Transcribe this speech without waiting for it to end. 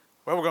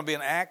Well, we're going to be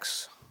in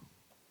Acts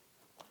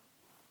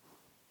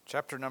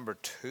chapter number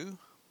 2.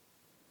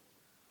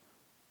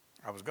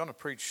 I was going to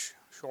preach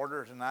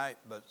shorter tonight,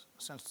 but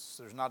since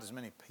there's not as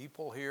many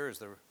people here as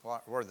there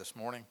were this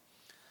morning,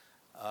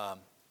 I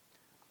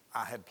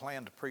had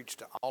planned to preach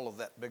to all of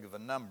that big of a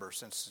number.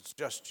 Since it's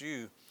just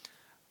you,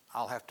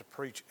 I'll have to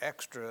preach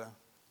extra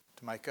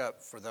to make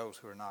up for those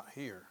who are not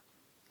here.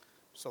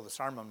 So the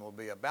sermon will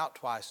be about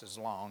twice as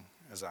long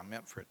as I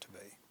meant for it to be.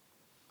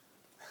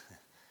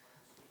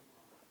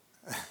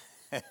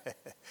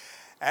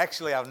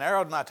 Actually, I've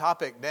narrowed my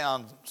topic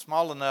down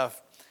small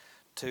enough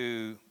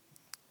to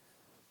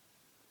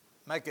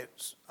make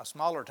it a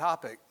smaller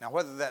topic. Now,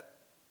 whether that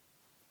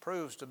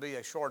proves to be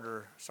a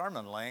shorter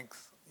sermon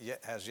length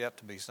has yet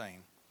to be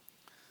seen.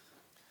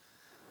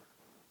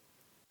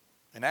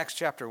 In Acts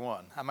chapter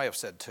 1, I may have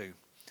said 2.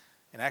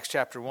 In Acts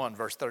chapter 1,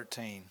 verse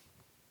 13.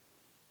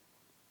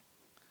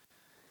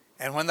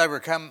 And when they were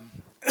come,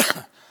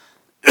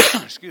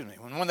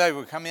 when they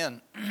were come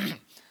in,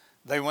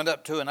 they went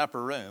up to an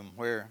upper room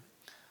where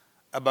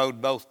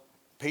abode both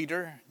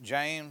Peter,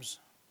 James,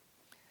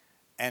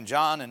 and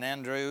John and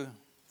Andrew,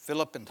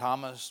 Philip and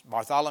Thomas,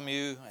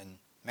 Bartholomew and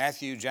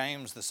Matthew,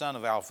 James the son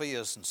of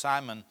Alphaeus, and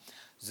Simon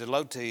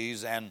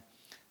Zelotes, and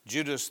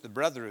Judas the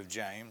brother of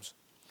James.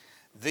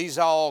 These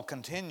all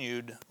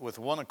continued with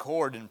one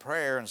accord in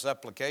prayer and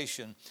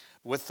supplication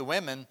with the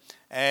women,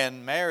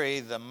 and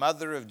Mary the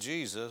mother of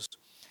Jesus,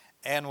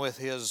 and with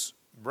his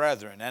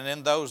brethren. And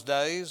in those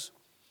days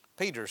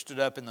Peter stood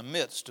up in the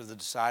midst of the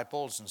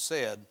disciples and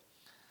said,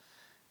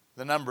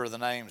 the number of the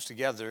names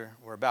together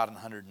were about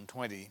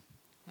 120.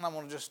 And I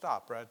want to just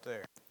stop right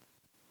there.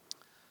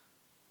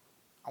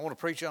 I want to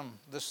preach on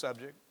this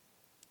subject.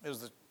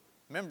 Is the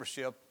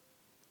membership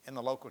in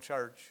the local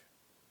church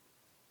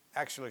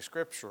actually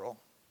scriptural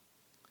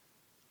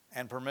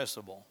and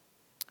permissible?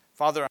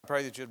 Father, I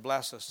pray that you'd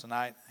bless us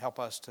tonight. Help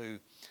us to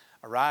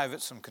arrive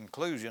at some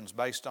conclusions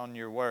based on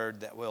your word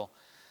that will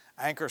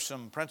anchor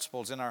some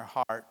principles in our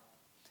heart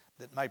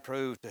that may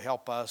prove to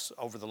help us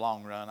over the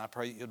long run. I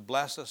pray you'd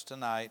bless us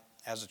tonight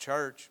as a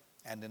church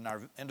and in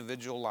our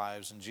individual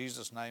lives. In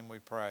Jesus' name we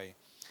pray.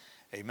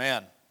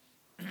 Amen.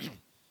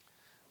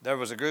 There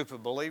was a group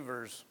of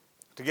believers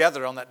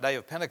together on that day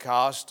of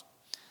Pentecost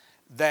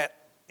that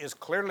is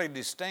clearly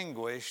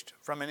distinguished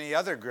from any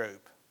other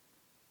group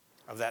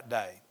of that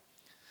day.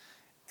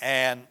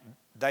 And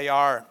they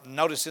are,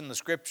 notice in the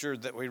scripture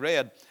that we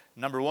read,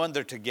 number one,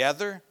 they're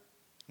together.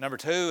 Number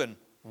two, in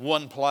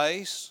one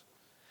place.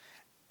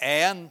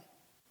 And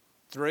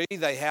 3,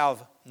 they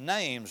have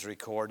names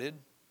recorded,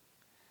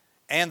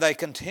 and they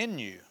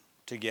continue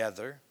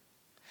together.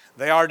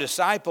 They are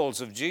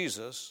disciples of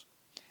Jesus,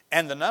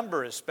 and the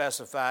number is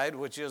specified,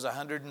 which is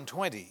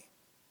 120,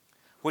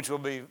 which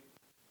will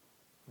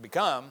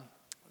become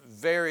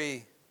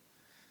very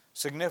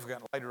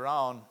significant later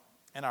on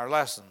in our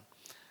lesson.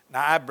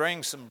 Now, I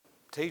bring some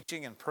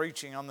teaching and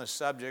preaching on this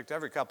subject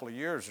every couple of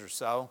years or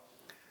so,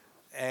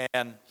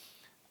 and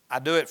I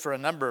do it for a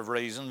number of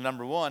reasons.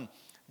 Number one,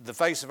 the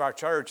face of our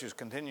church is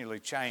continually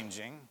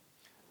changing.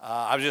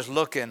 I was just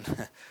looking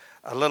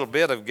a little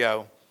bit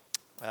ago.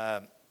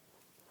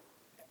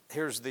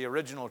 Here's the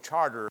original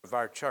charter of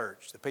our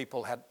church, the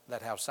people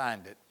that have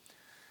signed it.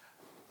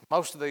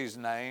 Most of these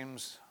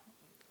names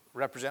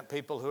represent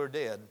people who are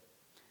dead.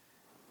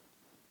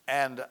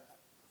 And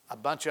a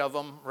bunch of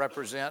them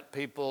represent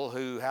people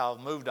who have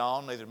moved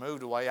on, either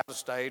moved away out of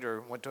state or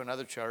went to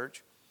another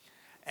church.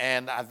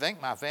 And I think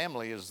my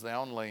family is the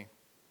only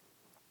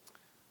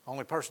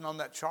person on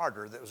that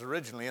charter that was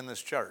originally in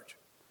this church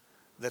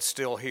that's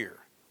still here.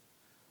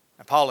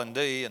 And Paul and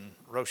Dee and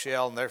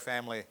Rochelle and their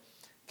family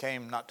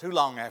came not too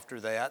long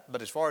after that.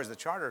 But as far as the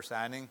charter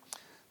signing,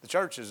 the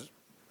church is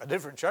a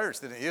different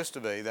church than it used to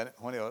be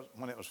when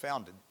it was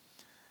founded.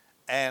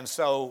 And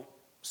so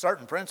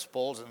certain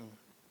principles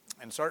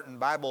and certain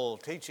Bible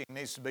teaching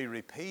needs to be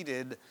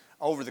repeated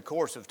over the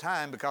course of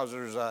time because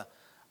there's a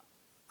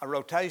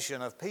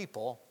rotation of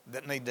people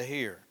that need to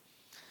hear.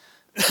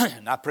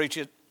 And I preach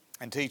it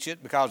and teach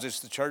it because it's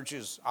the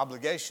church's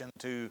obligation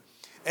to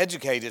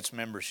educate its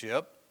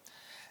membership.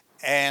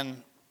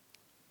 And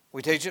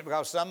we teach it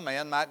because some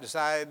man might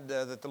decide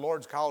that the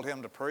Lord's called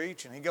him to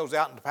preach, and he goes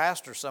out and to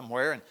pastor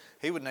somewhere, and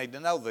he would need to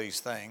know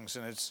these things.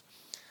 And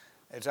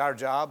it's our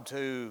job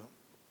to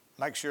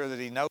make sure that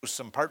he knows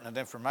some pertinent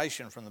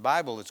information from the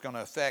Bible that's going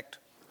to affect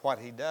what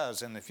he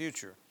does in the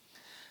future.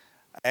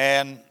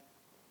 And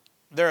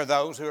there are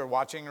those who are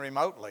watching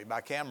remotely by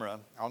camera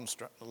on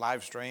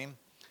live stream,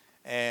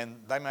 and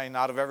they may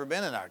not have ever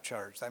been in our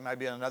church. They may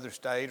be in another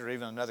state or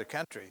even another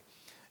country.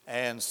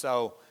 And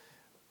so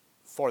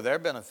for their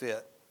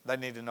benefit, they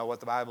need to know what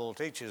the Bible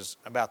teaches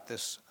about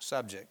this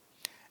subject.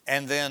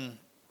 And then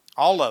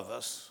all of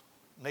us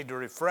need to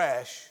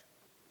refresh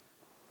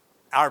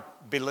our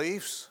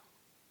beliefs,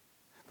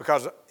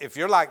 because if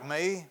you're like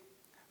me,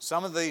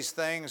 some of these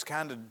things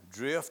kind of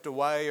drift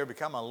away or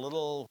become a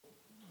little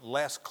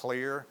less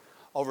clear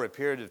over a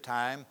period of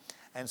time.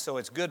 And so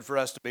it's good for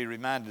us to be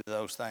reminded of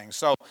those things.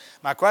 So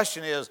my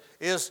question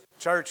is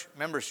church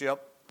membership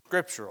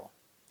scriptural?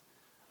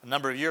 A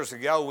number of years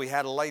ago, we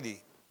had a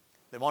lady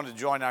that wanted to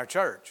join our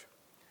church.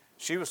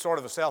 She was sort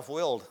of a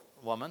self-willed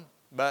woman,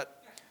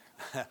 but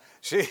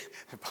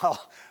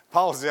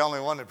Paul's the only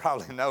one that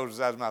probably knows,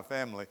 besides my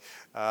family,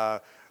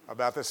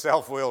 about this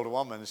self-willed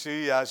woman.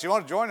 She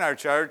wanted to join our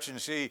church,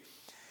 and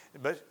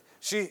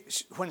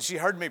when she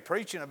heard me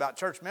preaching about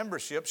church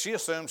membership, she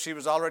assumed she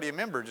was already a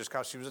member just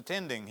because she was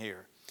attending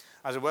here.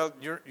 I said, well,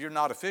 you're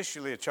not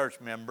officially a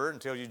church member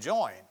until you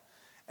join.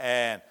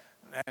 And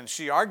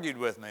she argued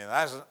with me.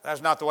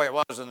 That's not the way it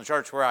was in the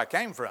church where I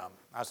came from.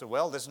 I said,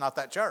 well, this is not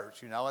that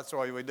church. That's the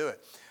way we do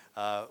it.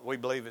 We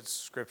believe it's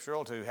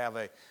scriptural to have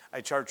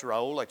a church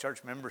roll, a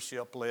church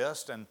membership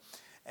list.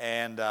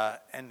 And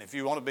if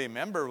you want to be a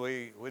member,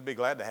 we'd be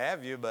glad to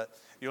have you, but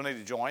you'll need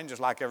to join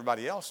just like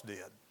everybody else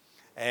did.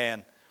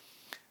 And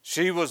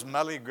she was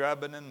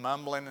mully-grubbing and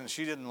mumbling, and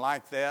she didn't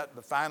like that.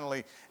 But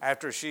finally,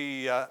 after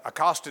she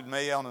accosted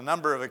me on a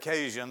number of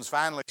occasions,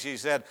 finally she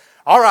said,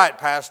 all right,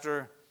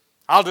 Pastor,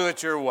 I'll do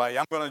it your way.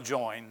 I'm going to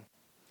join.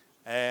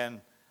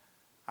 And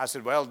I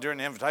said, well, during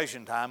the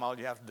invitation time, all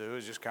you have to do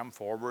is just come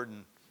forward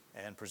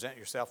and present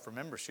yourself for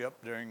membership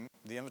during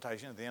the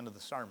invitation at the end of the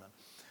sermon.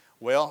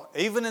 Well,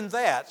 even in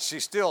that, she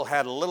still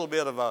had a little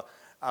bit of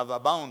a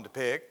bone to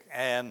pick,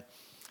 and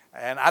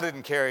I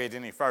didn't carry it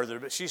any further.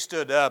 But she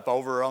stood up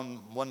over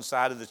on one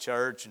side of the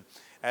church, and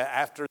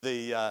after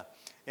the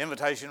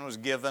invitation was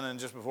given and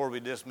just before we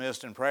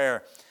dismissed in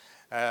prayer,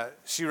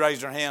 she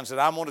raised her hand and said,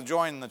 I want to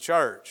join the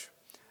church.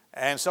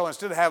 And so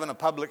instead of having a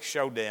public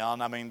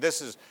showdown,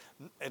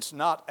 it's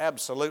not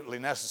absolutely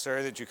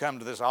necessary that you come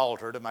to this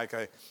altar to make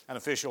an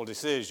official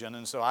decision.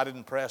 And so I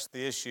didn't press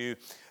the issue.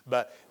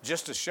 But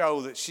just to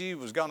show that she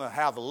was going to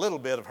have a little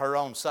bit of her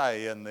own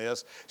say in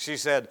this, she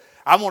said,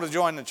 I want to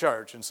join the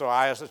church. And so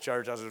I asked the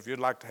church, I said, if you'd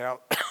like to have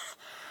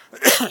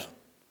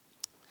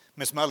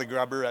Miss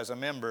Mullygrubber as a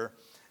member,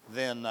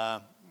 then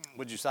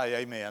would you say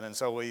amen? And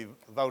so we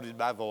voted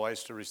by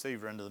voice to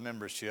receive her into the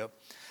membership.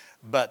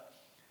 But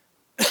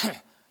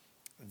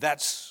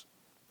that's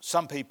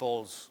some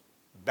people's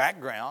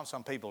background,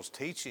 some people's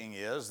teaching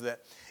is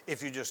that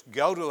if you just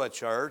go to a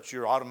church,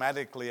 you're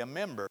automatically a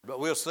member. But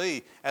we'll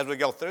see as we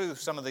go through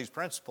some of these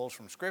principles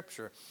from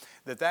Scripture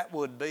that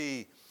would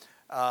be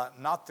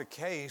not the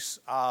case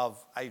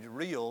of a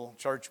real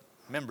church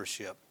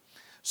membership.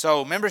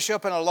 So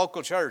membership in a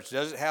local church,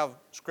 does it have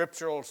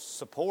scriptural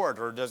support,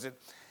 or does it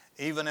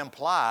even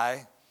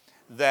imply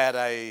that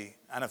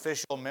an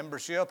official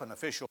membership, an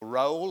official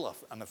roll,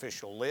 an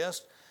official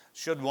list,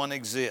 should one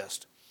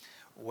exist?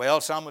 Well,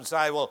 some would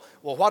say, well,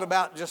 what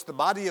about just the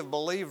body of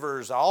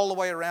believers all the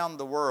way around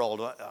the world?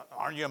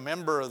 Aren't you a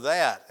member of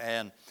that?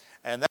 And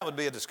that would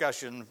be a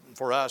discussion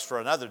for us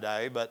for another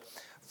day. But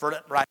for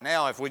right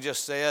now, if we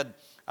just said,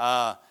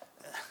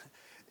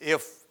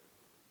 if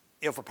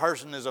a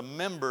person is a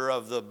member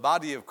of the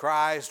body of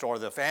Christ or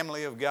the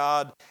family of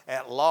God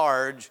at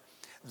large,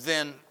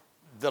 then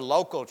the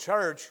local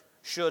church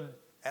should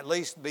at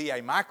least be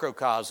a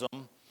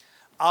microcosm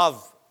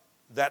of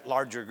that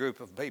larger group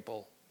of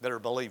people that are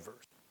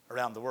believers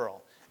around the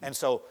world. And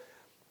so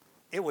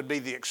it would be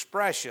the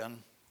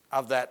expression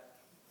of that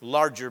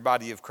larger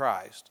body of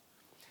Christ.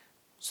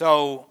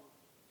 So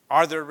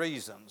are there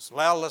reasons?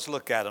 Well, let's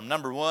look at them.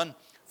 Number one,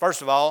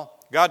 first of all,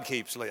 God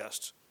keeps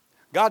lists.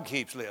 God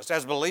keeps lists.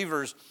 As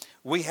believers,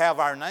 we have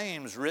our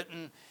names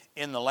written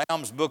in the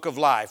Lamb's Book of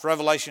Life,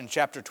 Revelation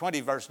chapter 20,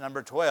 verse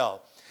number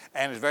 12.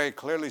 And it's very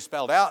clearly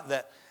spelled out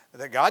that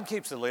God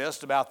keeps a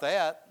list about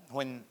that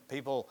when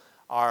people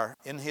are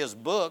in His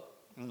book,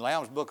 in the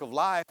Lamb's Book of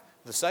Life,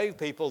 the saved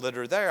people that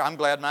are there. I'm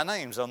glad my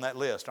name's on that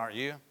list, aren't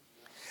you?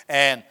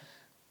 And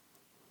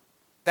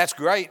that's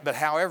great, but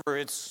however,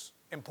 it's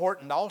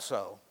important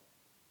also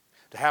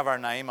to have our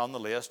name on the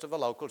list of a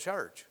local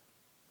church.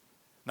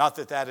 Not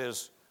that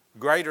is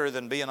greater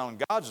than being on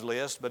God's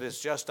list, but it's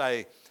just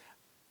a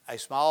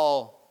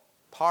small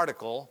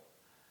particle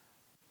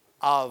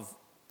of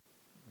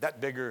that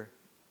bigger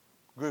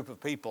group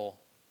of people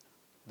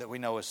that we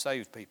know as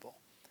saved people.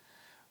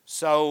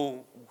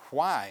 So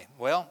why?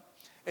 Well,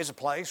 it's a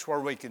place where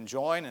we can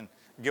join and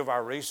give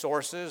our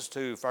resources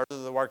to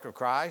further the work of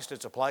Christ.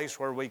 It's a place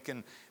where we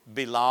can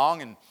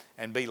belong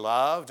and be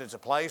loved. It's a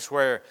place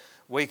where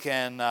we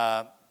can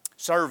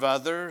serve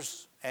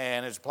others,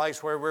 and it's a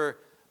place where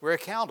we're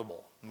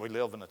accountable. We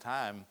live in a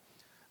time,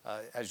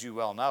 as you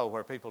well know,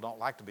 where people don't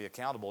like to be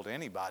accountable to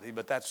anybody,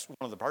 but that's one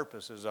of the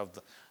purposes of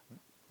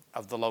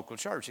the local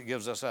church. It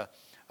gives us a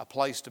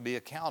place to be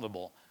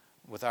accountable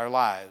with our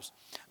lives.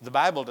 The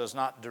Bible does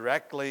not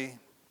directly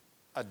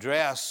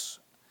address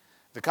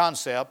the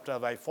concept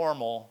of a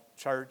formal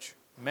church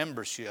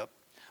membership,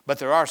 but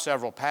there are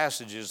several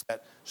passages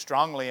that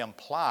strongly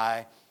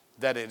imply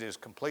that it is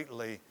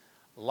completely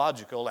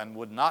logical and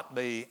would not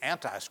be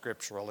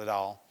anti-scriptural at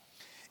all.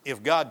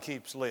 If God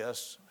keeps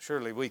lists,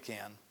 surely we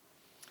can.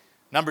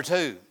 Number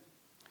two,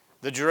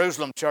 the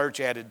Jerusalem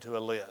church added to a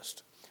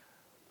list.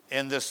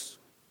 In this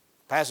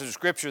passage of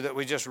Scripture that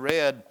we just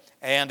read,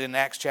 and in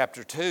Acts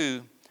chapter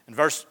 2, in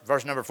verse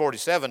number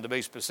 47 to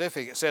be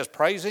specific, it says,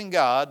 praising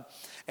God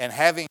and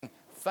having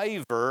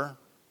favor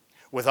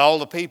with all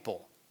the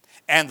people.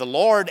 And the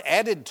Lord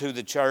added to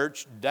the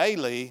church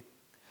daily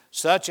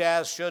such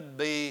as should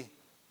be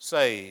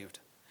saved.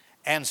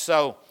 And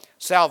so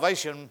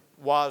salvation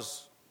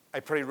was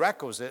a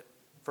prerequisite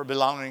for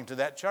belonging to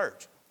that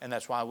church. And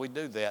that's why we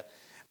do that.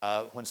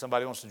 When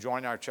somebody wants to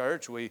join our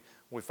church, we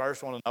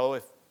first want to know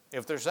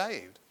if they're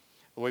saved.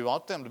 We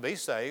want them to be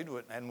saved,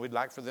 and we'd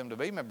like for them to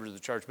be members of the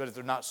church. But if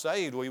they're not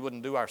saved, we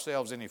wouldn't do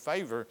ourselves any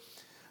favor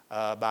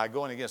by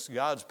going against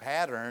God's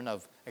pattern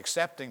of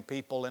accepting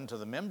people into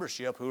the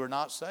membership who are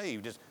not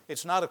saved.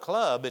 It's not a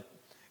club,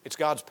 it's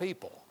God's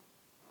people.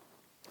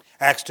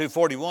 Acts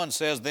 2:41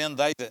 says, "Then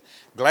they that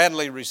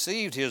gladly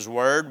received his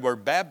word were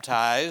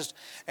baptized,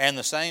 and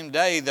the same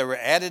day there were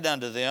added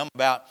unto them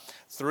about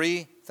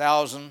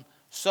 3,000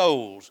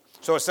 souls."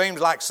 So it seems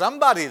like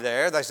somebody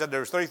there, they said there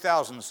was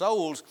 3,000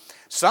 souls,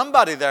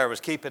 somebody there was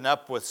keeping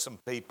up with some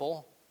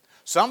people.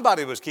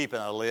 Somebody was keeping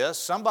a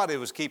list. Somebody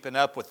was keeping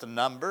up with the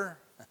number.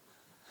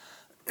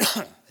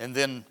 And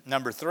then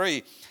number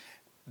 3,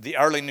 the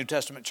early New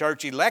Testament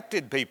church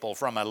elected people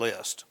from a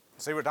list.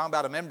 See, we're talking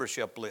about a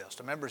membership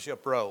list, a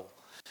membership roll.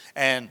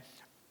 And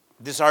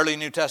this early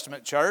New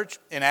Testament church,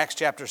 in Acts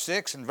chapter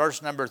 6 and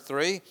verse number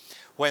 3,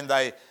 when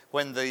the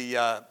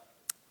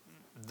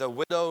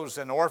widows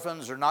and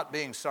orphans are not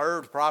being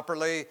served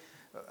properly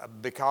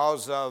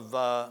because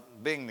of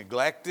being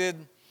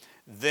neglected,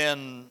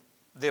 then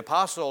the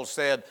apostles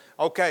said,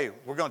 okay,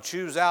 we're going to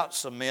choose out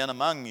some men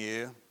among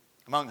you.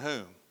 Among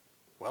whom?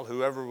 Well,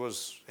 whoever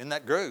was in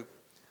that group.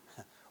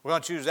 We're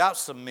going to choose out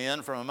some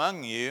men from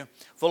among you,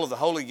 full of the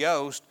Holy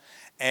Ghost,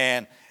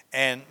 and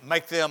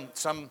make them,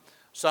 some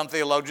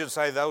theologians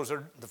say those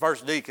are the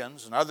first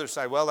deacons, and others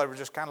say, well, they were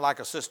just kind of like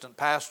assistant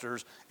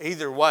pastors.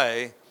 Either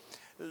way,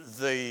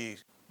 the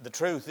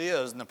truth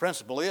is, and the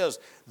principle is,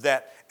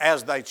 that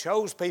as they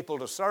chose people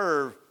to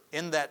serve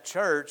in that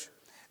church,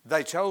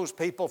 they chose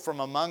people from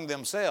among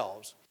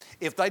themselves.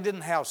 If they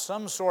didn't have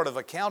some sort of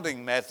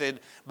accounting method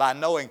by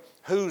knowing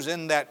who's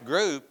in that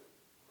group,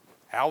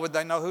 how would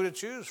they know who to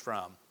choose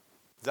from?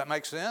 Does that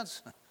make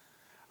sense?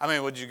 I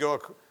mean, would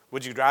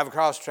you drive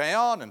across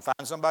town and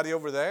find somebody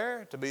over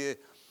there to be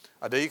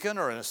a deacon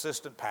or an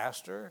assistant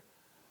pastor?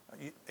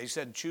 He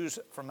said, choose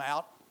from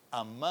out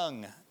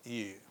among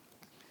you.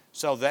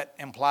 So that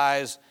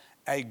implies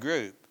a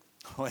group.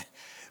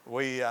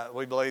 We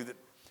believe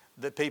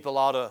that people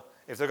ought to,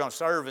 if they're going to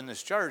serve in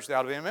this church, they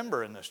ought to be a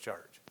member in this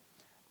church.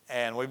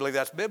 And we believe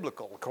that's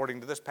biblical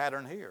according to this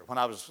pattern here. When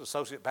I was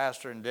associate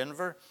pastor in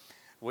Denver,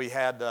 we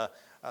had a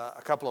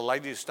couple of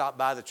ladies stop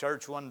by the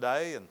church one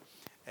day,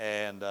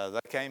 and they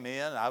came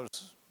in. I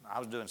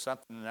was doing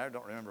something in there,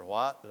 don't remember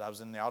what, but I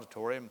was in the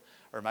auditorium,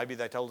 or maybe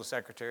they told the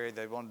secretary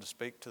they wanted to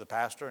speak to the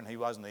pastor, and he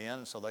wasn't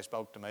in, so they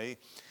spoke to me.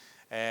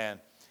 And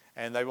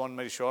they wanted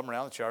me to show them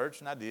around the church,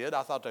 and I did.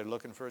 I thought they were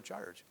looking for a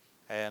church.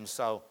 And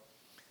so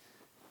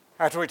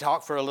after we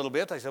talked for a little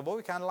bit, they said, well,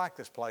 we kind of like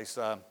this place.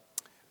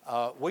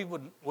 We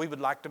would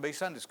like to be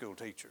Sunday school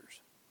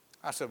teachers.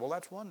 I said, well,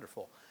 that's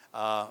wonderful.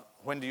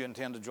 When do you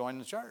intend to join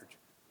the church?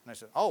 And they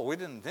said, oh, we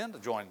didn't intend to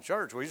join the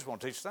church. We just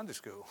want to teach Sunday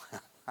school.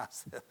 I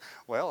said,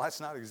 well, that's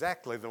not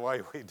exactly the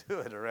way we do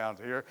it around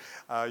here.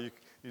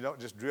 You don't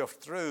just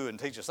drift through and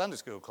teach a Sunday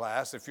school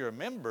class. If you're a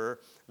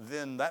member,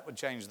 then that would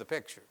change the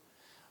picture.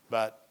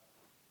 But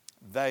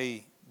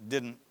they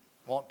didn't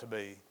want to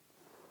be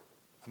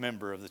a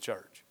member of the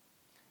church.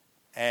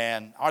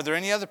 And are there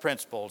any other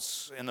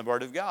principles in the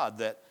Word of God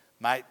that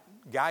might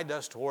guide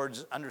us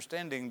towards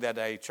understanding that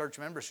a church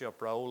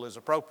membership role is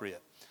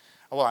appropriate?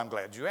 Well, I'm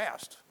glad you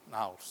asked.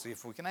 I'll see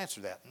if we can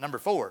answer that. Number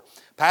 4,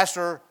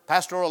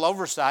 pastoral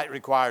oversight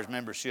requires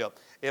membership.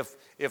 If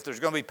there's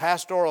going to be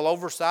pastoral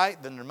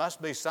oversight, then there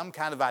must be some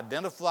kind of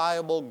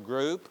identifiable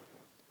group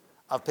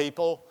of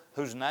people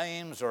whose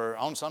names are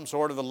on some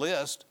sort of a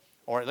list,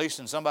 or at least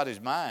in somebody's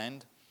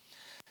mind.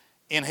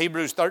 In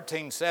Hebrews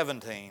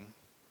 13:17,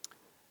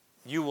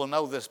 you will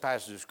know this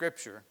passage of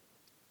Scripture,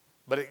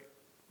 but it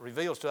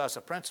reveals to us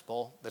a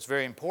principle that's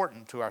very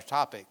important to our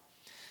topic.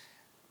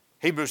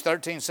 Hebrews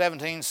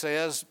 13:17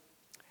 says,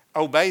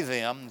 obey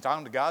them,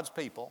 talking to God's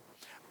people,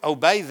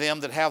 obey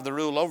them that have the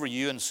rule over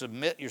you and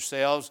submit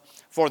yourselves,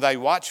 for they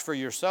watch for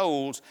your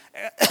souls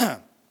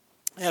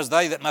as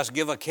they that must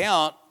give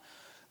account,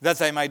 that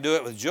they may do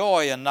it with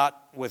joy and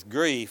not with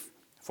grief,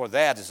 for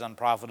that is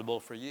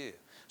unprofitable for you.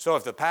 So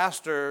if the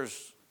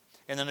pastors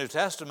in the New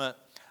Testament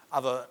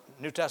of a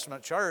New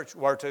Testament church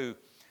were to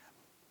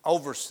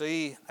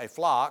oversee a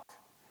flock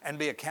and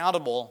be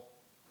accountable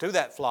to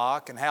that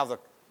flock and have the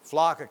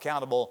flock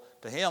accountable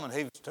to him, and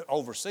he was to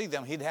oversee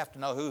them, he'd have to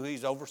know who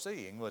he's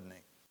overseeing, wouldn't he?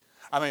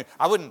 I mean,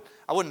 I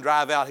wouldn't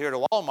drive out here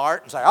to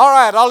Walmart and say, all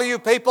right, all of you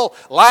people,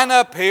 line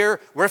up here.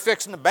 We're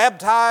fixing to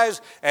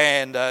baptize,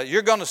 and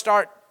you're going to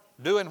start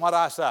doing what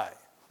I say.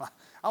 I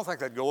don't think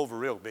that'd go over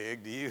real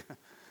big, do you?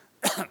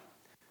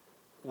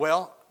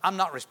 Well, I'm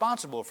not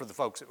responsible for the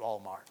folks at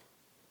Walmart.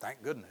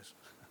 Thank goodness.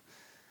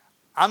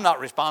 I'm not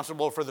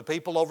responsible for the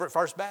people over at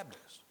First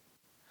Baptist.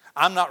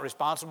 I'm not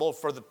responsible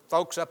for the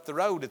folks up the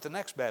road at the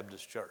next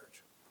Baptist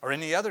church. or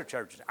any other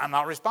churches. I'm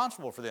not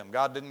responsible for them.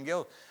 God didn't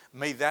give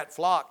me that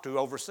flock to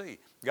oversee.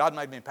 God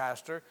made me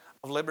pastor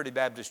of Liberty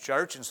Baptist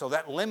Church, and so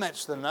that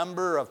limits the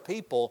number of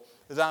people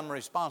that I'm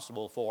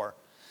responsible for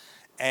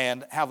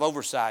and have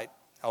oversight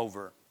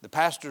over. The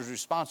pastor's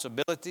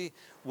responsibility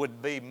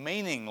would be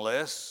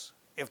meaningless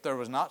if there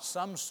was not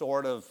some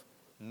sort of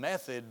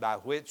method by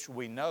which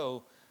we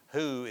know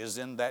who is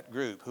in that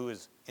group, who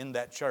is in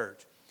that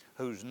church,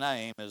 whose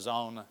name is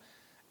on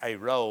a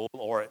roll,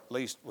 or at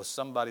least with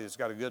somebody that's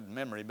got a good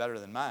memory, better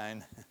than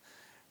mine,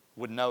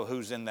 would know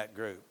who's in that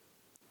group.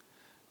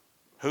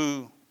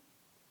 Who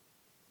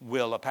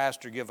will a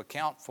pastor give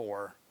account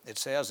for? It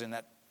says in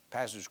that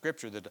passage of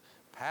Scripture that the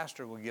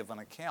pastor will give an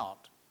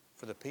account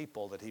for the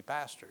people that he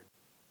pastored.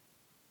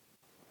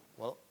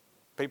 Well,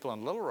 people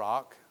in Little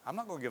Rock, I'm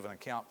not going to give an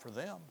account for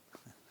them.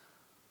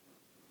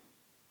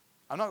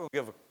 I'm not going to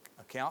give an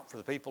account for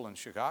the people in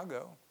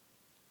Chicago.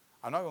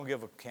 I'm not going to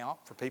give account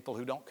for people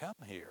who don't come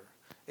here.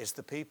 It's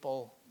the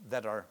people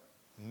that are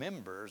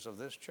members of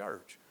this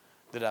church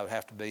that I would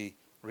have to be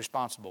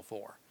responsible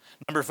for.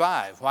 Number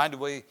 5, why do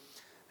we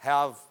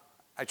have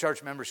a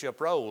church membership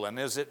role, and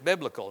is it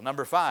biblical?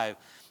 Number 5,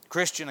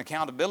 Christian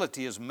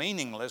accountability is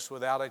meaningless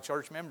without a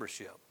church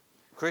membership.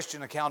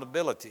 Christian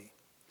accountability.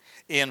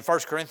 In 1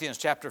 Corinthians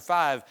chapter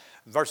 5,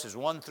 verses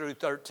 1 through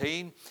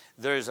 13,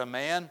 there is a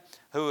man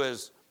who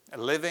is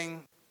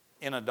living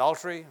in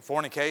adultery,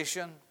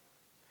 fornication,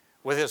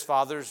 with his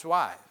father's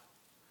wife,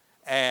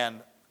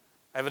 and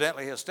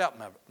evidently his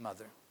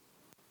stepmother.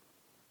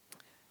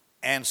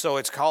 And so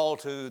it's called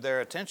to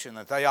their attention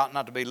that they ought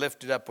not to be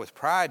lifted up with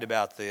pride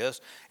about this.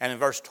 And in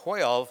verse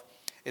 12,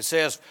 it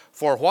says,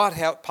 for what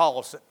have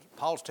Paul's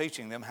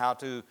teaching them how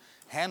to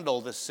handle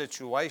this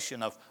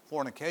situation of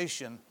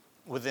fornication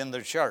within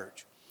their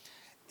church.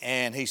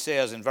 And he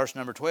says in verse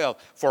number 12,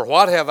 for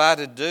what have I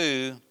to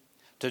do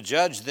to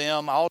judge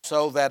them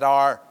also that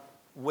are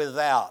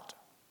without?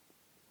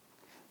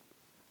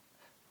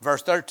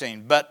 Verse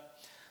 13, but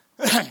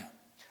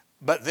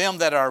them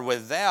that are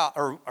without,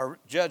 or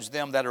judge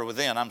them that are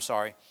within,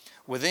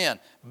 within.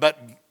 But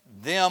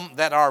them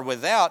that are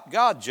without,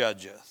 God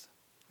judgeth.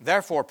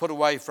 Therefore put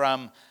away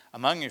from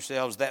among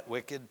yourselves that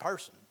wicked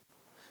person.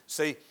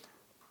 See,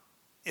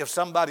 if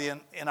somebody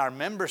in our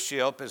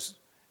membership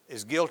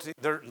is guilty,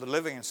 they're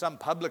living in some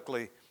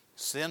publicly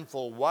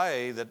sinful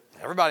way that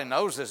everybody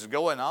knows this is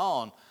going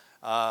on,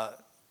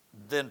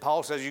 then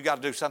Paul says you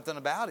got to do something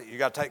about it. You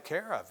got to take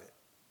care of it.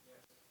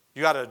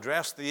 You got to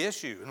address the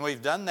issue. And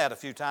we've done that a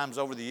few times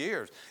over the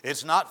years.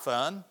 It's not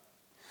fun.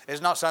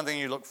 It's not something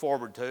you look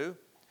forward to.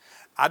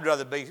 I'd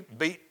rather be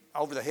beat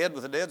over the head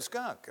with a dead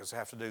skunk as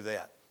have to do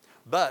that.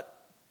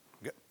 But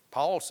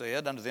Paul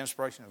said, under the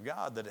inspiration of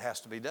God, that it has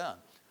to be done.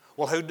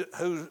 Well,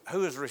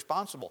 who is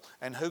responsible?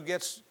 And who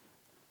gets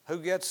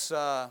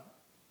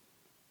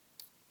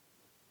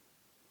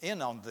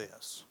in on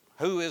this?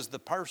 Who is the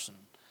person?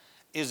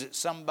 Is it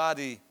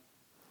somebody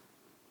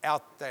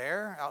out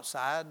there,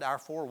 outside our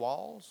four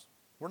walls?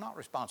 We're not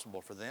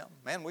responsible for them.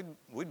 Man,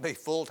 we'd be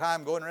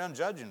full-time going around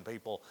judging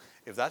people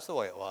if that's the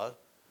way it was.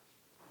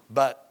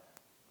 But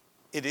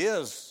it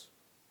is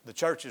the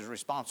church's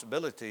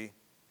responsibility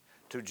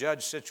to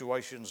judge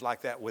situations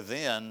like that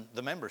within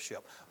the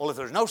membership. Well, if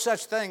there's no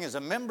such thing as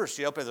a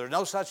membership, if there's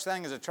no such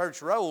thing as a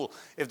church roll,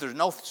 if there's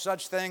no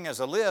such thing as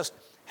a list,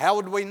 how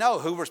would we know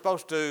who we're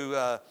supposed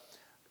to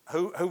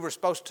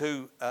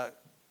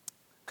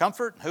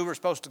comfort, who we're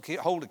supposed to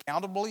hold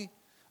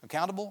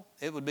accountable?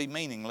 It would be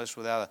meaningless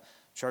without a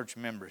church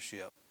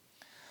membership.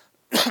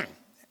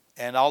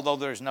 And although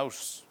there's no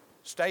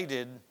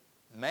stated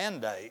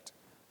mandate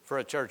for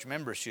a church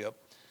membership,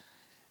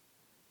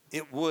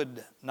 it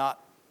would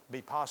not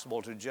be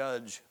possible to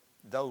judge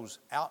those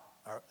out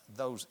or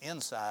those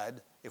inside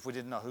if we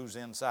didn't know who's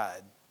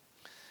inside.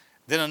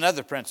 Then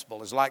another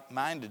principle is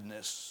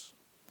like-mindedness,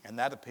 and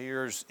that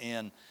appears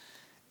in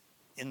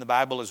the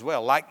Bible as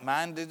well.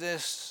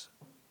 Like-mindedness,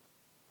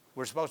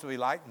 we're supposed to be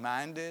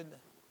like-minded,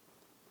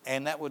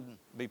 and that wouldn't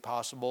be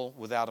possible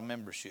without a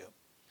membership.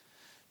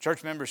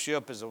 Church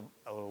membership is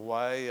a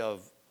way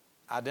of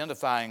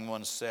identifying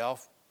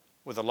oneself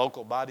with a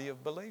local body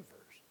of believers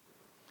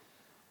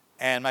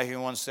and making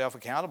oneself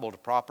accountable to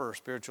proper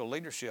spiritual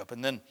leadership.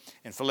 And then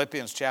in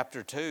Philippians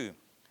chapter 2,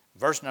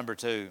 verse number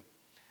 2,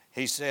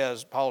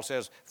 Paul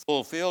says,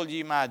 fulfill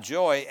ye my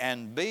joy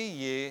and be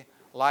ye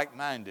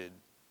like-minded.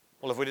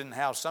 Well, if we didn't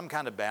have some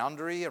kind of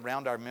boundary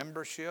around our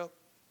membership,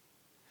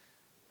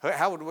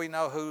 how would we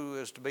know who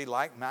is to be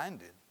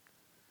like-minded?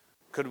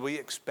 Could we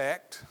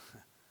expect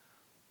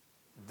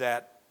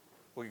that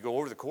we go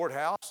over to the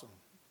courthouse and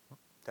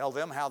tell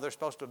them how they're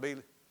supposed to be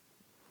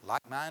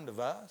like-minded of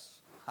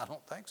us? I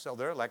don't think so.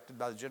 They're elected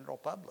by the general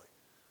public.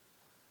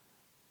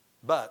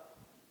 But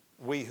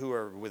we who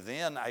are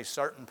within a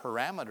certain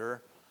parameter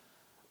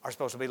are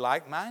supposed to be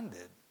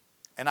like-minded.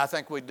 And I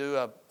think we do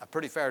a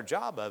pretty fair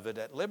job of it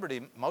at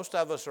Liberty. Most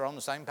of us are on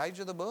the same page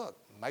of the book,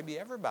 maybe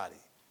everybody.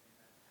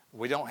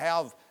 We don't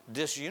have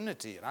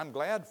disunity, and I'm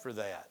glad for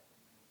that.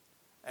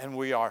 And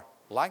we are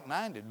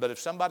like-minded. But if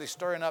somebody's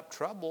stirring up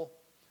trouble,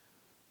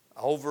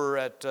 over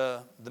at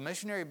the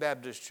Missionary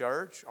Baptist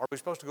Church, are we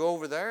supposed to go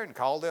over there and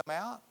call them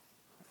out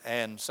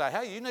and say,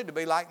 hey, you need to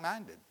be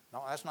like-minded?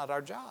 No, that's not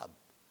our job.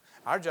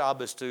 Our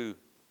job is to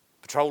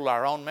patrol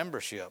our own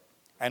membership.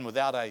 And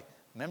without a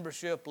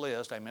membership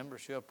list, a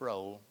membership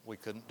roll, we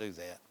couldn't do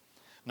that.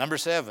 Number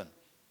 7,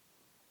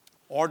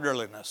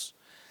 orderliness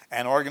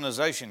and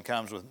organization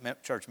comes with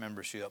church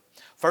membership.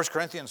 1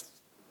 Corinthians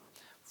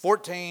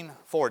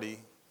 14:40,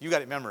 you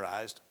got it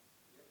memorized.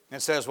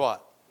 It says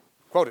what?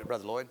 Quote it,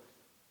 Brother Lloyd.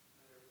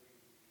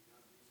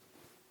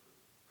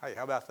 Hey,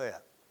 how about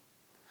that?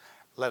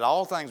 Let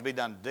all things be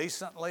done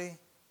decently,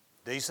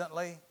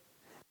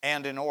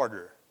 and in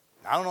order.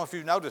 I don't know if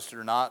you've noticed it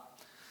or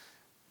not,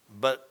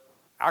 but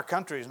our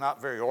country is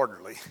not very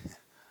orderly.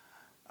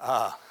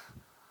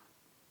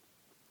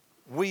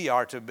 We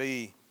are to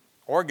be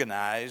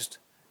organized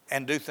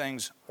and do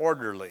things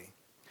orderly.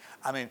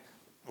 I mean,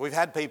 we've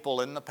had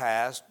people in the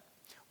past.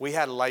 We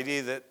had a lady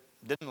that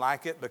didn't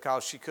like it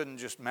because she couldn't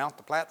just mount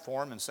the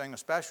platform and sing a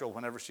special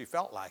whenever she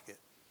felt like it.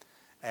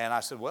 And I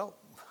said, well,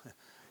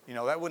 you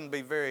know, that wouldn't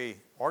be very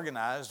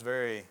organized,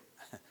 very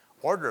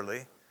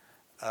orderly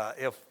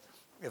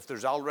if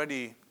there's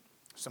already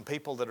some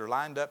people that are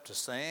lined up to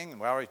sing, and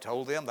we already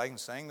told them they can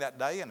sing that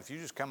day, and if you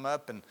just come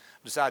up and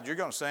decide you're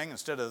going to sing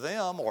instead of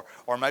them,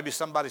 or maybe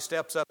somebody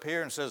steps up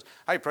here and says,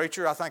 hey,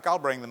 preacher, I think I'll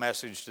bring the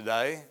message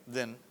today,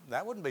 then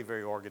that wouldn't be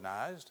very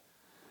organized.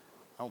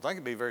 I don't think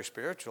it'd be very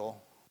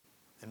spiritual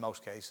in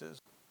most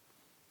cases.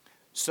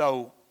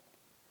 So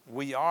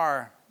we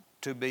are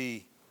to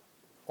be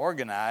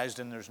organized,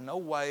 and there's no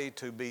way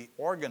to be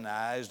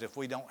organized if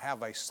we don't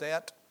have a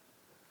set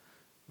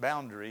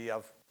boundary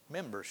of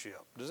membership.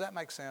 Does that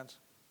make sense?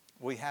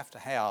 We have to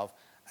have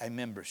a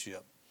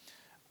membership.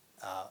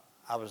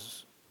 I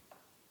was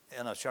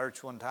in a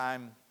church one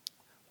time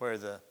where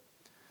the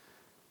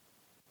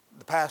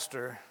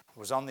pastor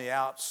was on the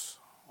outs,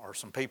 or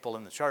some people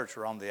in the church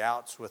were on the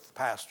outs with the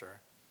pastor,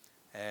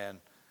 and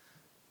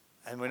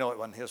we know it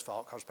wasn't his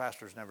fault because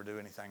pastors never do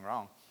anything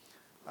wrong.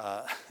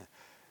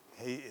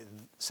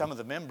 Some of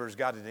the members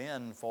got it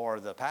in for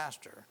the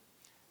pastor,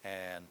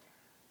 and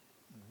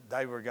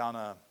they were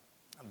gonna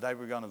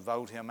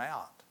vote him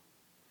out.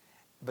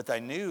 But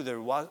they knew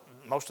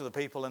most of the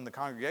people in the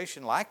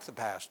congregation liked the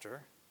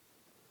pastor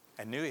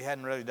and knew he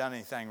hadn't really done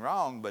anything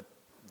wrong, but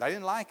they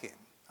didn't like him,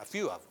 a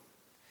few of them.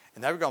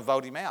 And they were going to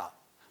vote him out.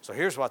 So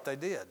here's what they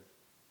did.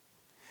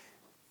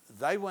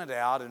 They went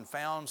out and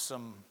found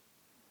some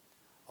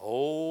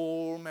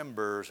old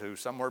members who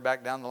somewhere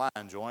back down the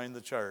line joined the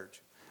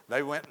church.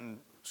 They went and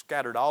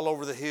scattered all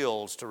over the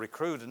hills to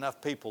recruit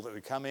enough people that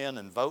would come in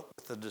and vote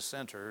with the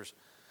dissenters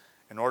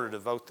in order to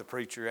vote the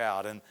preacher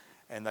out. And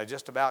they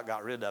just about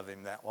got rid of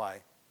him that way.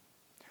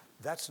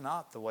 That's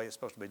not the way it's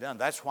supposed to be done.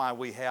 That's why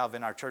we have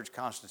in our church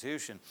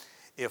constitution,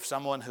 if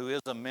someone who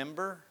is a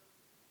member,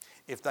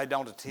 if they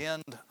don't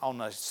attend on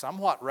a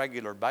somewhat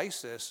regular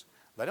basis,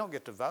 they don't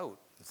get to vote.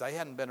 If they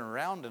hadn't been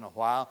around in a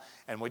while,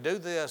 and we do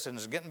this, and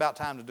it's getting about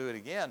time to do it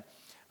again,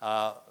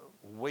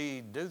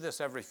 we do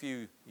this every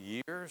few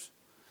years.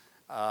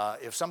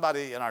 If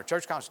somebody in our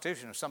church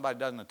constitution, if somebody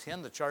doesn't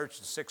attend the church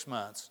in 6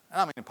 months, and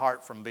I mean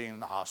apart from being in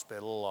the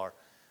hospital or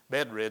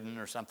bedridden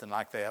or something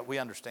like that, we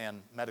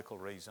understand medical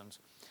reasons.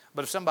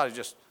 But if somebody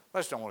just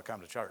don't want to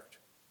come to church,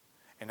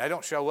 and they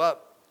don't show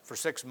up for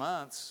 6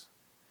 months,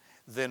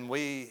 then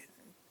we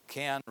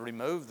can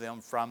remove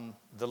them from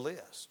the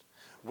list.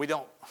 We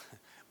don't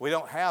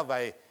have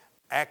a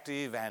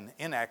active and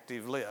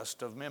inactive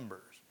list of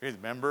members. You're either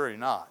a member or you're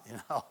not.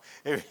 You know,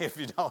 if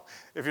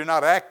you're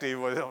not active,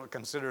 we don't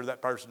consider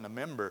that person a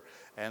member,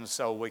 and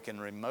so we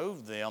can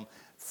remove them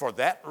for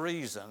that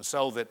reason,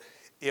 so that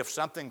if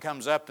something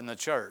comes up in the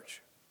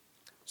church,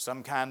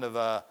 some kind of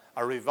a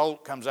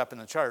revolt comes up in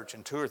the church,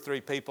 and 2 or 3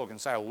 people can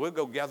say, well, we'll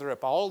go gather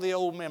up all the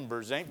old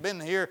members. They ain't been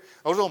here.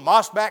 Those old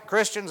moss-back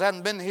Christians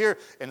haven't been here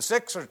in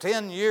 6 or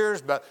 10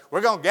 years, but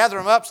we're going to gather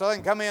them up so they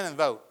can come in and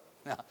vote.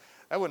 Now,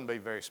 that wouldn't be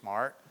very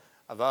smart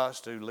of us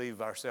to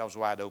leave ourselves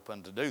wide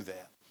open to do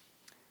that.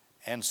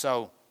 And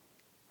so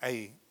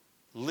a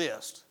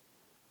list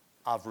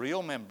of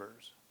real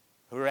members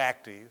who are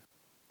active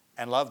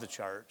and love the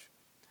church,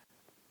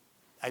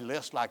 a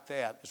list like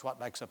that is what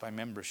makes up a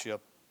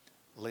membership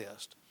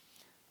list.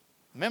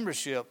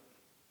 Membership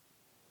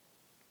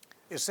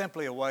is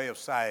simply a way of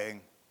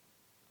saying,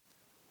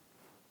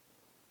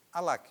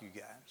 I like you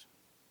guys.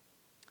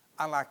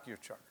 I like your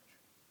church.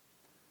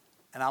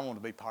 And I want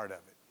to be part of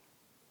it.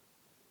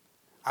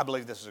 I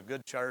believe this is a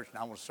good church, and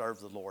I want to serve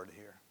the Lord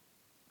here.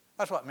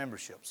 That's what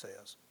membership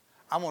says.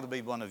 I want to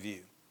be one of you.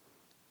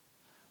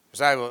 You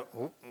say,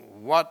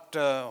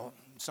 well,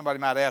 somebody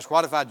might ask,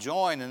 what if I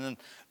join and then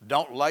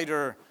don't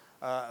later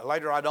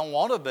I don't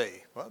want to be?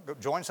 Well, go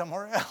join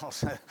somewhere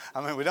else.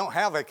 I mean, we don't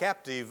have a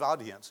captive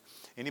audience.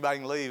 Anybody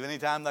can leave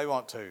anytime they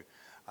want to.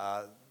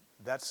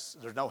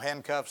 There's no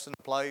handcuffs in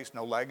place,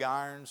 no leg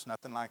irons,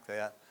 nothing like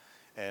that.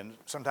 And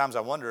sometimes I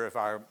wonder if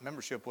our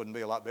membership wouldn't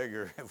be a lot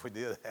bigger if we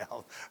did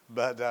have.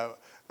 But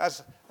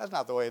that's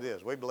not the way it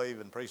is. We believe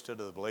in priesthood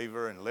of the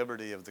believer and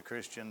liberty of the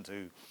Christian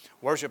to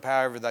worship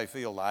however they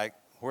feel like,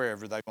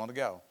 wherever they want to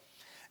go.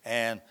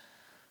 And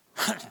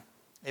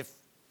if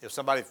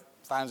somebody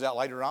finds out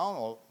later on,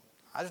 well,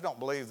 I just don't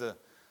believe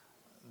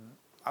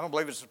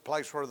it's a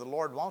place where the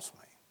Lord wants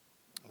me.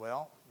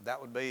 Well, that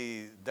would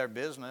be their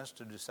business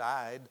to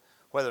decide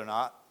whether or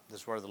not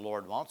this is where the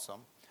Lord wants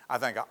them. I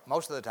think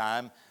most of the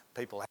time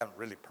people haven't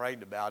really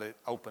prayed about it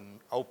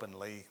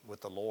openly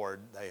with the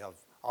Lord. They have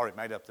already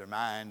made up their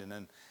mind and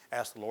then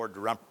asked the Lord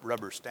to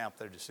rubber stamp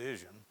their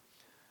decision.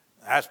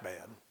 That's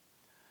bad.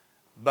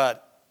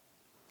 But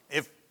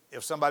if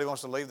somebody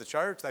wants to leave the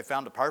church, they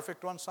found a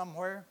perfect one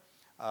somewhere,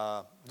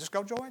 just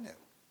go join it.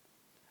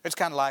 It's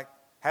kind of like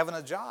having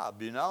a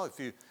job, If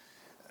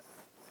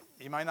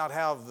you may not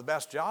have the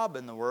best job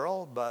in the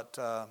world, but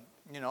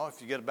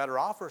if you get a better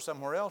offer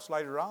somewhere else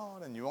later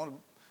on and you want to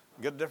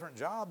get a different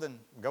job, then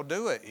go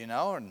do it,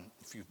 And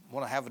if you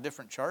want to have a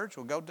different church,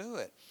 well, go do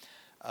it.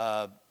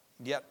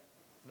 Yet,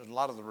 a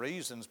lot of the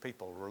reasons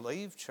people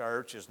leave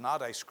church is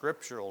not a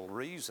scriptural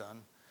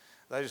reason.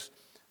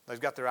 They've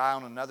got their eye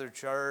on another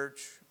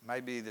church,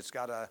 maybe that's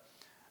got a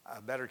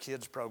better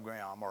kids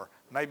program, or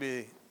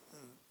maybe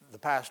the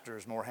pastor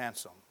is more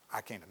handsome.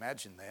 I can't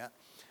imagine that.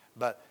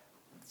 But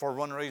for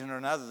one reason or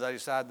another, they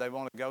decide they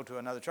want to go to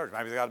another church.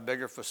 Maybe they got a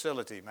bigger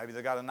facility. Maybe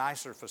they got a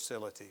nicer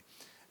facility.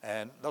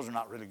 And those are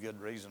not really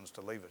good reasons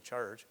to leave a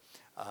church.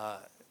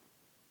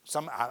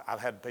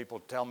 I've had people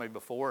tell me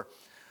before,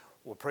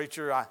 well,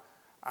 preacher,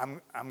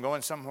 I'm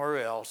going somewhere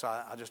else.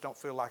 I just don't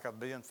feel like I'm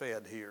being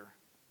fed here.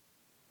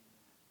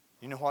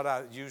 You know what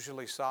I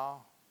usually saw?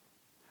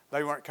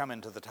 They weren't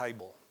coming to the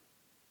table.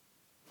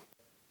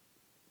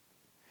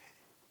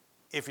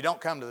 If you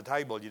don't come to the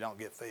table, you don't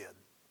get fed.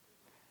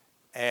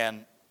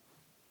 And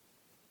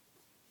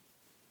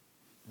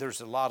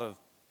there's a lot of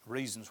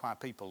reasons why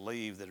people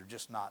leave that are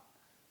just not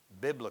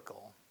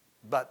biblical,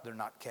 but they're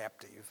not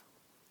captive.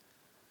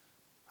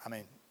 I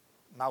mean,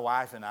 my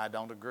wife and I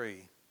don't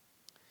agree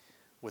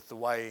with the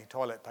way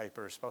toilet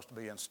paper is supposed to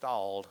be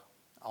installed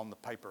on the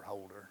paper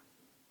holder.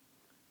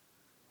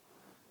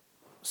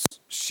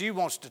 She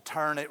wants to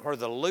turn it where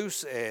the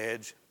loose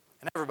edge,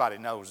 and everybody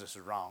knows this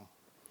is wrong.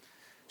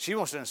 She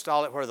wants to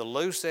install it where the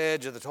loose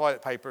edge of the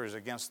toilet paper is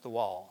against the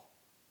wall.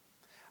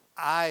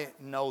 I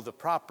know the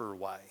proper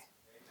way.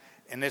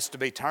 And it's to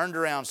be turned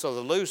around so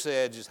the loose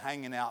edge is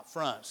hanging out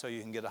front so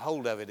you can get a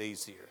hold of it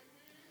easier.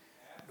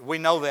 We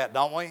know that,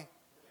 don't we?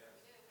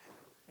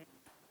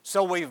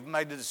 So we've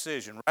made the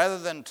decision. Rather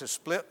than to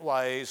split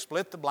ways,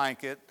 split the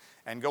blanket,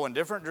 and go in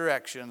different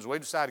directions, we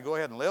decided to go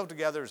ahead and live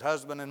together as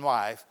husband and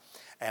wife.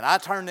 And I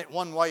turn it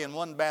one way in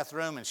one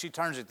bathroom, and she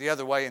turns it the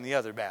other way in the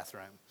other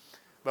bathroom.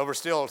 But we're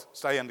still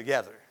staying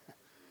together.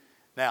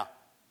 Now,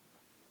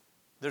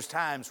 there's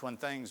times when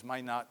things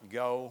may not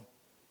go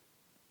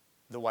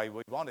the way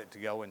we want it to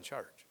go in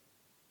church.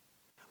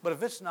 But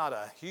if it's not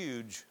a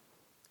huge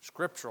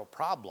scriptural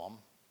problem,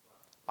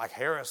 like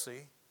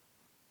heresy,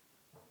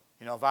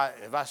 if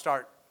I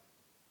start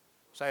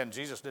saying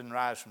Jesus didn't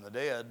rise from the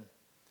dead,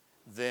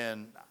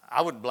 then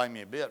I wouldn't blame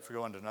you a bit for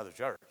going to another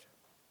church.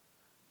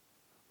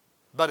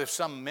 But if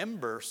some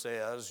member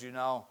says,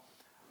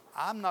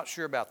 I'm not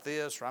sure about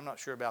this or I'm not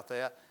sure about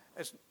that,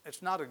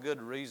 it's not a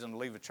good reason to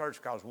leave a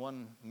church because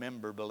one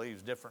member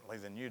believes differently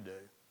than you do.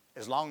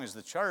 As long as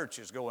the church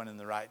is going in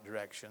the right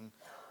direction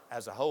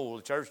as a whole,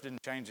 the church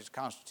didn't change its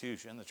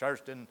constitution, the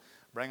church didn't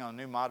bring on a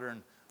new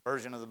modern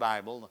version of the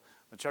Bible,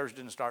 the church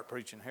didn't start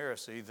preaching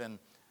heresy, then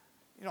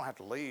you don't have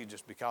to leave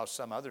just because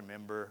some other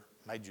member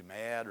made you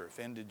mad or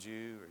offended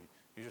you or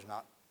you're just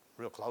not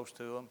real close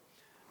to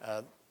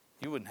them.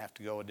 You wouldn't have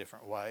to go a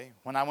different way.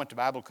 When I went to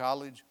Bible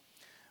college,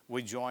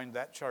 we joined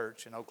that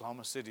church in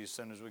Oklahoma City as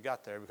soon as we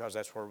got there because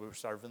that's where we were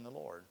serving the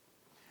Lord.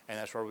 And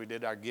that's where we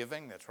did our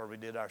giving. That's where we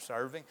did our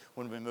serving.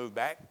 When we moved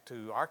back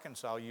to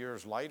Arkansas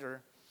years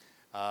later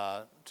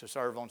to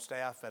serve on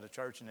staff at a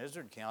church in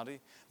Izard County,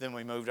 then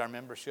we moved our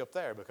membership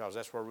there because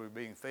that's where we were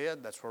being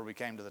fed. That's where we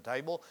came to the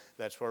table.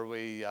 That's where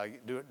we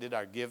did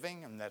our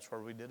giving, and that's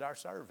where we did our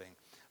serving.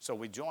 So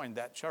we joined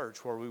that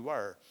church where we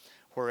were.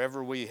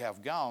 Wherever we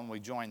have gone, we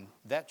joined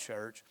that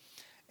church.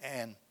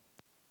 And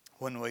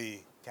when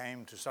we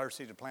came to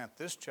Cersei to plant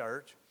this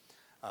church,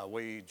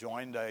 we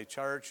joined a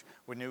church.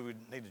 We knew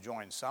we'd need to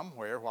join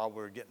somewhere while we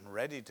were getting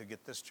ready to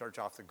get this church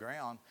off the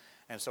ground.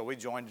 And so we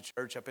joined a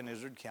church up in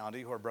Izard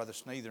County where Brother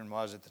Sneathern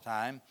was at the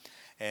time.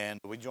 And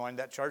we joined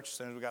that church as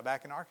soon as we got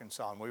back in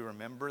Arkansas. And we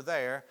remember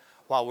there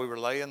while we were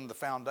laying the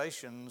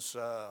foundations,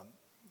 the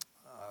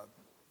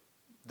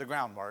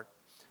groundwork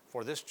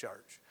for this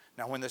church.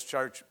 Now, when this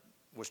church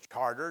was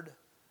chartered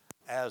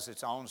as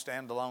its own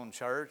standalone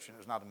church, and it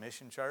was not a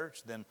mission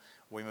church, then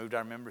we moved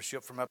our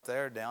membership from up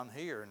there down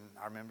here, and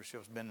our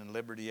membership's been in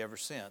Liberty ever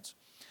since.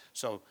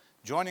 So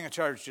joining a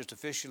church just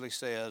officially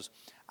says,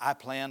 I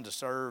plan to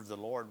serve the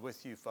Lord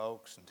with you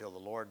folks until the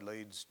Lord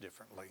leads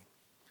differently.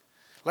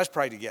 Let's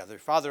pray together.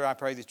 Father, I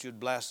pray that you'd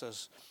bless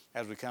us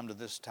as we come to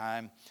this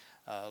time,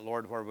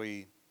 Lord, where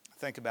we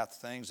think about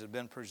the things that have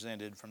been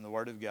presented from the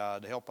Word of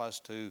God. Help us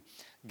to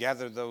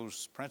gather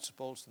those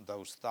principles and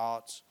those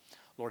thoughts.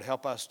 Lord,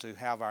 help us to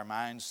have our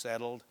minds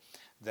settled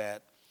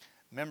that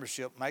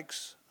membership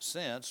makes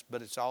sense,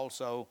 but it's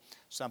also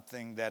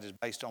something that is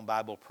based on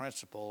Bible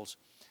principles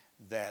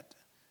that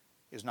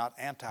is not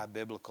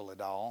anti-biblical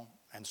at all.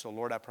 And so,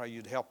 Lord, I pray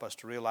you'd help us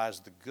to realize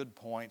the good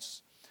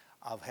points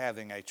of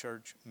having a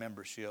church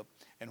membership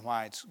and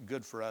why it's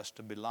good for us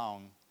to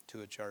belong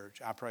to a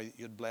church. I pray that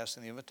you'd bless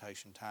in the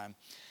invitation time.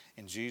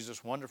 In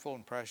Jesus' wonderful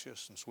and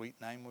precious and sweet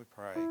name we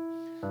pray.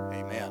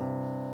 Amen.